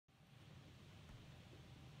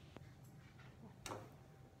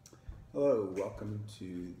Hello, welcome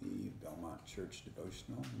to the Belmont Church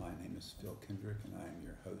devotional. My name is Phil Kendrick and I am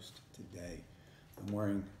your host today. I'm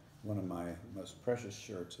wearing one of my most precious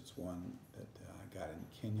shirts. It's one that I got in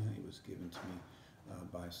Kenya. It was given to me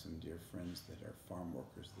by some dear friends that are farm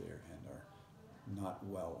workers there and are not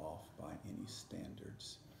well off by any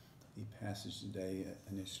standards. The passage today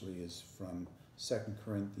initially is from 2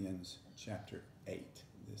 Corinthians chapter 8.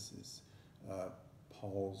 This is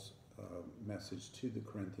Paul's message to the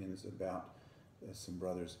Corinthians about some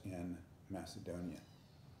brothers in Macedonia.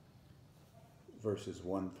 Verses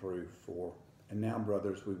 1 through 4. And now,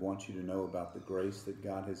 brothers, we want you to know about the grace that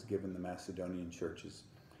God has given the Macedonian churches.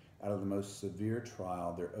 Out of the most severe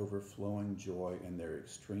trial, their overflowing joy and their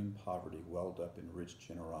extreme poverty welled up in rich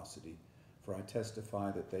generosity. For I testify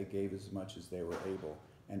that they gave as much as they were able,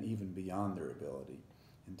 and even beyond their ability.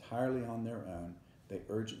 Entirely on their own, they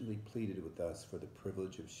urgently pleaded with us for the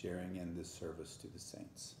privilege of sharing in this service to the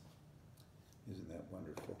saints. Isn't that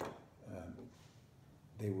wonderful?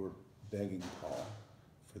 They were begging Paul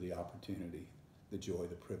for the opportunity, the joy,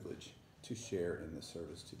 the privilege to share in the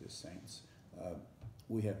service to the saints.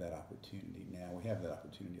 We have that opportunity now. We have that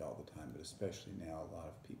opportunity all the time, but especially now a lot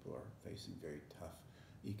of people are facing very tough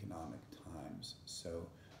economic times. So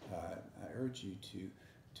I urge you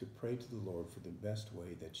to pray to the Lord for the best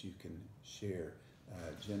way that you can share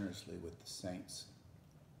generously with the saints.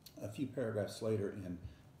 A few paragraphs later in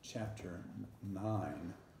chapter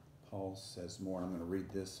 9, Paul says more. I'm going to read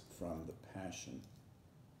this from the Passion.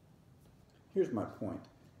 Here's my point.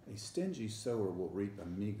 A stingy sower will reap a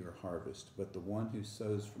meager harvest, but the one who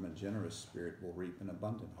sows from a generous spirit will reap an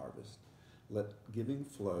abundant harvest. Let giving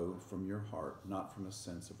flow from your heart, not from a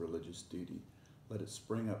sense of religious duty. Let it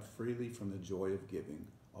spring up freely from the joy of giving,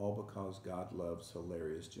 all because God loves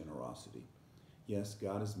hilarious generosity. Yes,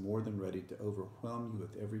 God is more than ready to overwhelm you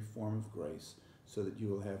with every form of grace so that you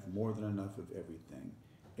will have more than enough of everything.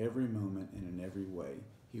 Every moment and in every way,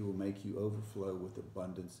 He will make you overflow with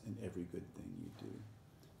abundance in every good thing you do.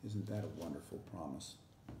 Isn't that a wonderful promise?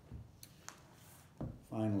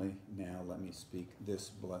 Finally, now let me speak this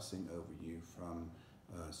blessing over you from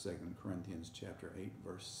 2 Corinthians chapter 8,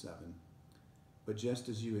 verse 7. But just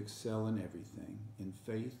as you excel in everything, in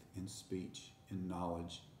faith, in speech, in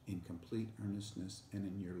knowledge, in complete earnestness, and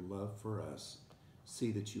in your love for us,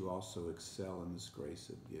 see that you also excel in this grace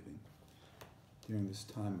of giving. During this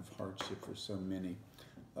time of hardship for so many,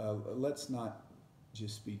 let's not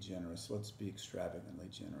just be generous. Let's be extravagantly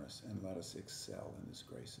generous, and let us excel in this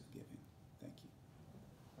grace of giving. Thank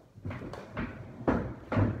you.